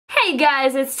Hey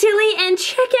guys, it's Tilly and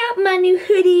check out my new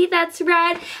hoodie. That's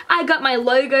right, I got my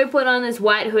logo put on this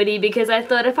white hoodie because I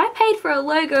thought if I paid for a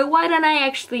logo, why don't I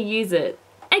actually use it?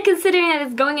 And considering that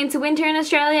it's going into winter in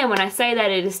Australia, and when I say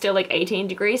that, it is still like 18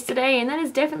 degrees today, and that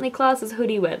is definitely classed as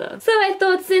hoodie weather. So I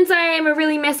thought, since I am a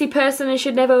really messy person and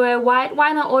should never wear white,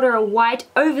 why not order a white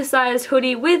oversized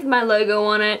hoodie with my logo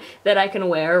on it that I can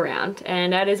wear around?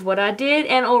 And that is what I did,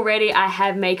 and already I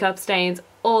have makeup stains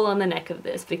all on the neck of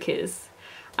this because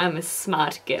I'm a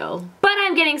smart girl. But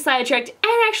I'm getting sidetracked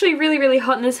and actually really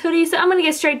hot in this hoodie, so I'm gonna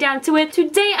get straight down to it.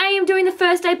 Today I am doing the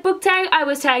first day book tag. I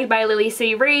was tagged by Lily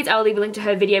C. Reads. I'll leave a link to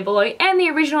her video below, and the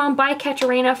original one by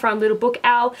Katarina from Little Book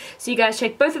Owl. So you guys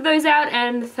check both of those out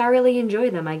and thoroughly enjoy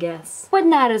them, I guess. But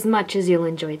not as much as you'll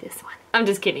enjoy this one. I'm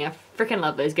just kidding, I freaking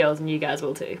love those girls and you guys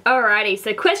will too. Alrighty,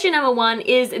 so question number 1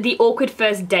 is The Awkward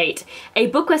First Date. A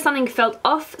book where something felt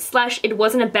off / it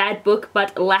wasn't a bad book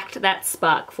but lacked that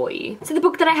spark for you. So the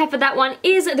book that I have for that one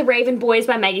is The Raven Boys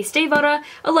by Maggie Stiefvater.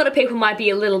 A lot of people might be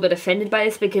a little bit offended by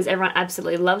this because everyone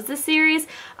absolutely loves this series.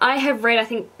 I have read, I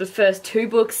think, the first 2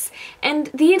 books, and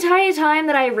the entire time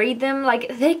that I read them,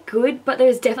 like, they're good, but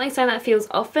there's definitely something that feels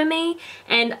off for me,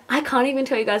 and I can't even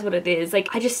tell you guys what it is. Like,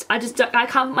 I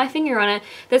can't put my finger on it.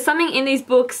 There's something in these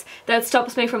books that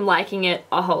stops me from liking it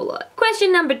a whole lot.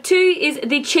 Question number 2 is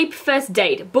The Cheap First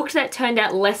Date, books that turned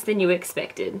out less than you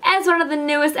expected. As one of the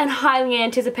newest and highly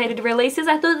anticipated releases,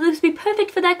 I thought this would be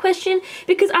perfect for that question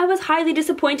because I was highly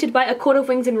disappointed by A Court of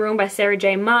Wings and Ruin by Sarah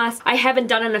J. Maas. I haven't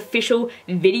done an official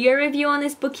video review on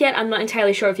this book yet. I'm not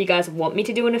entirely sure if you guys want me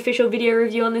to do an official video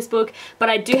review on this book, but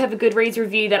I do have a Goodreads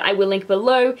review that I will link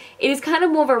below. It is kind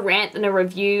of more of a rant than a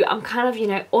review. I'm kind of, you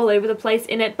know, all over the place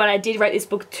in it, but I did rate this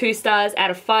book 2 stars out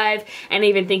of 5, and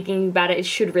even thinking about it, it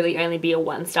should really only be a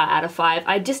 1 star out of 5.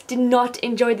 I just did not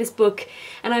enjoy this book,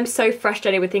 and I'm so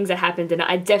frustrated with things that happened in it.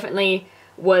 I definitely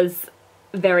was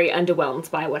very underwhelmed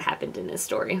by what happened in this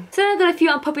story. So now I've got a few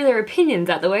unpopular opinions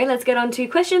out the way. Let's get on to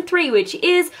question 3, which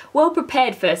is Well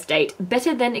Prepared First Date,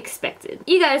 better than expected.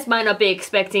 You guys might not be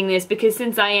expecting this because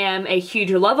since I am a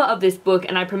huge lover of this book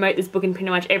and I promote this book in pretty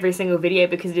much every single video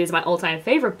because it is my all-time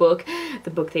favorite book, The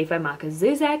Book Thief by Marcus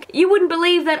Zuzak, you wouldn't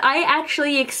believe that I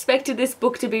actually expected this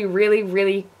book to be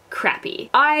really crappy.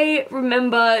 I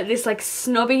remember this like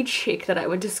snobby chick that I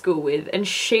went to school with, and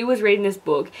she was reading this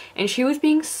book and she was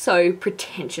being so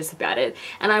pretentious about it,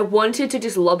 and I wanted to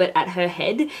just lob it at her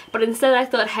head, but instead I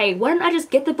thought, hey, why don't I just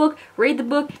get the book, read the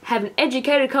book, have an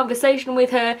educated conversation with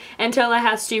her and tell her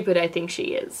how stupid I think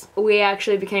she is. We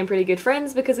actually became pretty good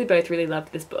friends because we both really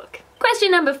loved this book.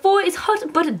 Question number 4 is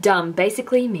Hot But Dumb,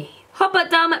 basically me. Hot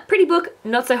but dumb, pretty book,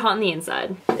 not so hot on the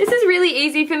inside. This is really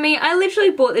easy for me. I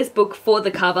literally bought this book for the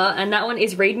cover, and that one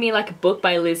is Read Me Like a Book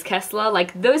by Liz Kessler.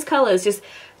 Like, those colors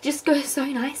just go so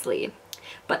nicely.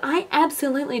 But I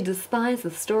absolutely despise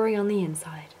the story on the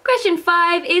inside. Question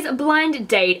 5 is Blind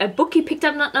Date, a book you picked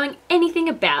up not knowing anything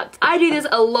about. I do this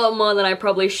a lot more than I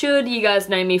probably should. You guys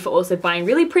know me for also buying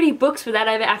really pretty books without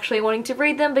ever actually wanting to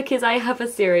read them because I have a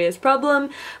serious problem.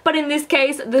 But in this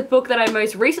case, the book that I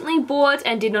most recently bought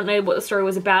and did not know what the story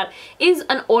was about is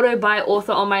an auto by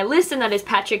author on my list, and that is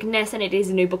Patrick Ness, and it is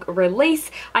a new book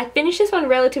release. I finished this one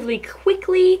relatively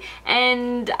quickly,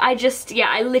 and I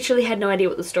literally had no idea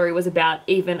what the story was about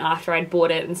even after I'd bought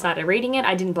it and started reading it.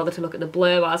 I didn't bother to look at the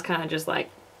blurb. I was kind of just like,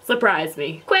 surprise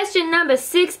me. Question number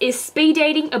 6 is Speed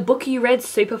Dating, a book you read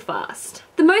super fast.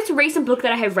 The most recent book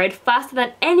that I have read faster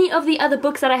than any of the other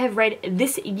books that I have read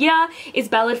this year is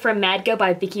Ballad for a Mad Girl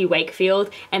by Vicky Wakefield,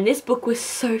 and this book was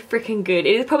so freaking good.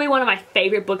 It is probably one of my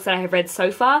favorite books that I have read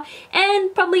so far,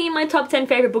 and probably in my top 10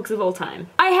 favorite books of all time.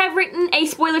 I have written a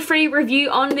spoiler-free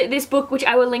review on this book, which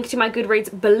I will link to my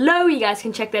Goodreads below. You guys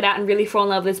can check that out and really fall in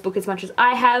love with this book as much as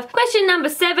I have. Question number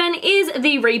 7 is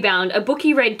The Rebound, a book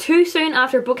you read too soon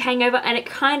after a book hangover, and it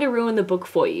kind of ruined the book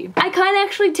for you. I can't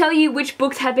actually tell you which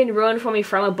books have been ruined for me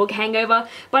from a book hangover,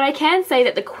 but I can say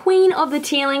that The Queen of the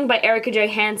Tealing by Erica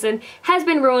Johansson has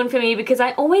been ruined for me because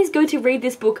I always go to read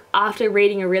this book after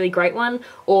reading a really great one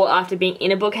or after being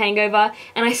in a book hangover,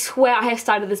 and I swear I have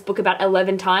started this book about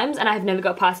 11 times and I have never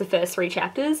got past the first 3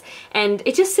 chapters, and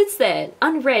it just sits there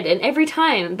unread, and every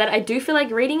time that I do feel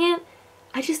like reading it,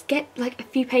 I just get like a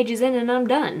few pages in and I'm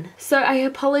done. So I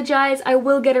apologize, I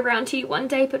will get around to you one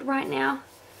day, but right now,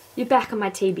 you're back on my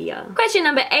TBR. Question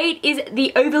number 8 is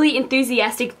The Overly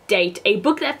Enthusiastic Date, a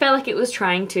book that felt like it was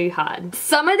trying too hard.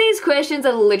 Some of these questions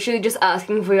are literally just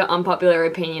asking for your unpopular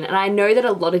opinion, and I know that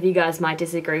a lot of you guys might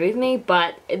disagree with me,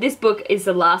 but this book is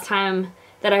the last time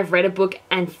that I've read a book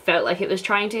and felt like it was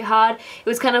trying too hard. It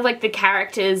was kind of like the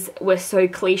characters were so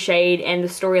cliched and the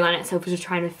storyline itself was just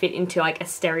trying to fit into like a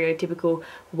stereotypical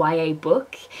YA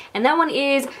book. And that one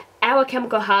is Our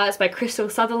Chemical Hearts by Crystal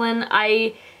Sutherland.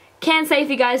 I can say if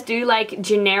you guys do like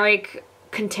generic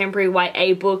contemporary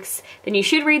YA books, then you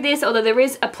should read this, although there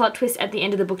is a plot twist at the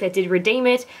end of the book that did redeem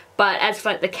it. But as for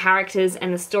like the characters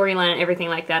and the storyline and everything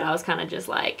like that, I was kind of just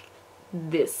like,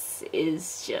 this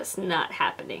is just not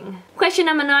happening. Question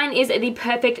number 9 is the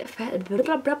perfect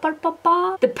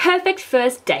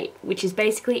first date, which is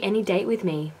basically any date with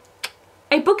me.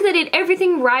 A book that did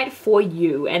everything right for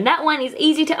you, and that one is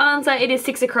easy to answer. It is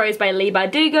Six of Crows by Leigh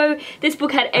Bardugo. This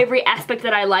book had every aspect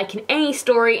that I like in any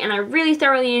story, and I really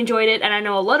thoroughly enjoyed it, and I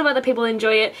know a lot of other people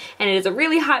enjoy it, and it is a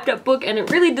really hyped up book, and it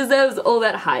really deserves all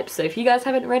that hype. So if you guys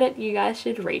haven't read it, you guys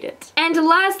should read it. And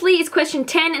lastly is question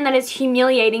 10, and that is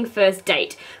Humiliating First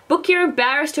Date. Book you're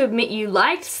embarrassed to admit you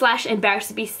liked / embarrassed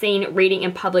to be seen reading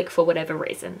in public for whatever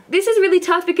reason. This is really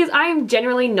tough because I am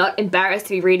generally not embarrassed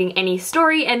to be reading any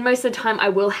story, and most of the time I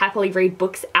will happily read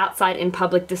books outside in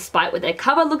public despite what their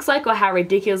cover looks like or how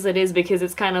ridiculous it is, because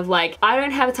it's kind of like, I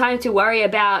don't have time to worry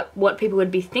about what people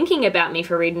would be thinking about me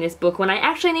for reading this book when I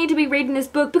actually need to be reading this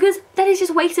book, because that is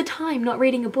just wasted time not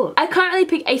reading a book. I can't really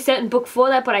pick a certain book for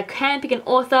that, but I can pick an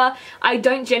author. I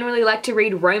don't generally like to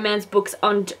read romance books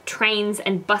on trains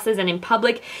and buses and in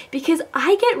public because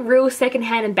I get real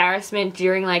secondhand embarrassment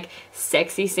during like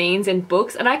sexy scenes in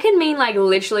books, and I can mean like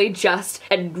literally just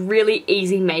a really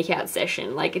easy makeout session.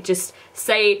 Like, it just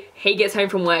say he gets home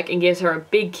from work and gives her a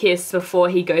big kiss before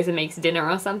he goes and makes dinner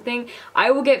or something.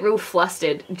 I will get real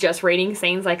flustered just reading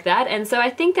scenes like that, and so I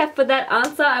think that for that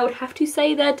answer I would have to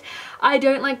say that I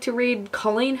don't like to read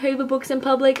Colleen Hoover books in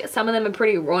public. Some of them are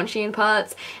pretty raunchy in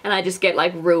parts, and I just get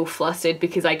like real flustered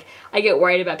because like I get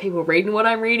worried about people reading what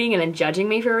I'm reading and then judging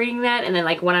me for reading that, and then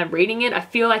like when I'm reading it I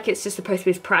feel like it's just supposed to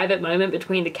be this private moment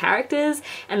between the characters,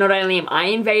 and not only am I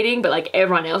invading but like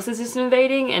everyone else is just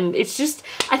invading, and it's just,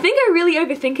 I think I really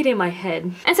overthink it in my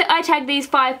head. And so I tagged these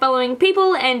 5 following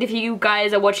people, and if you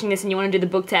guys are watching this and you want to do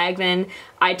the book tag, then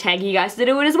I tag you guys to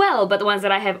do it as well. But the ones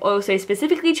that I have also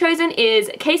specifically chosen is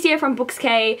Casey from Books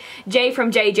K, Jay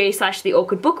from JJ / The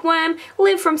Awkward Bookworm,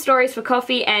 Liv from Stories for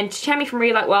Coffee, and Chammy from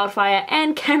Read Like Wildfire,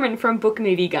 and Cameron from Book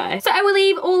Movie Guy. So I will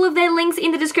leave all of their links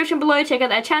in the description below. Check out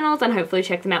their channels and hopefully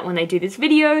check them out when they do this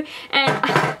video.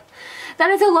 And that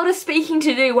is a lot of speaking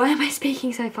to do. Why am I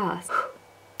speaking so fast?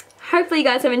 Hopefully you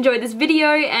guys have enjoyed this video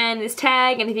and this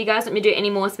tag, and if you guys want me to do any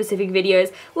more specific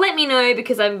videos, let me know,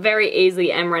 because I very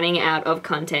easily am running out of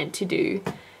content to do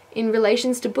in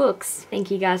relations to books.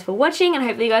 Thank you guys for watching, and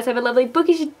hopefully you guys have a lovely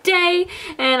bookish day,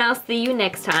 and I'll see you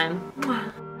next time.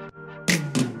 Mwah.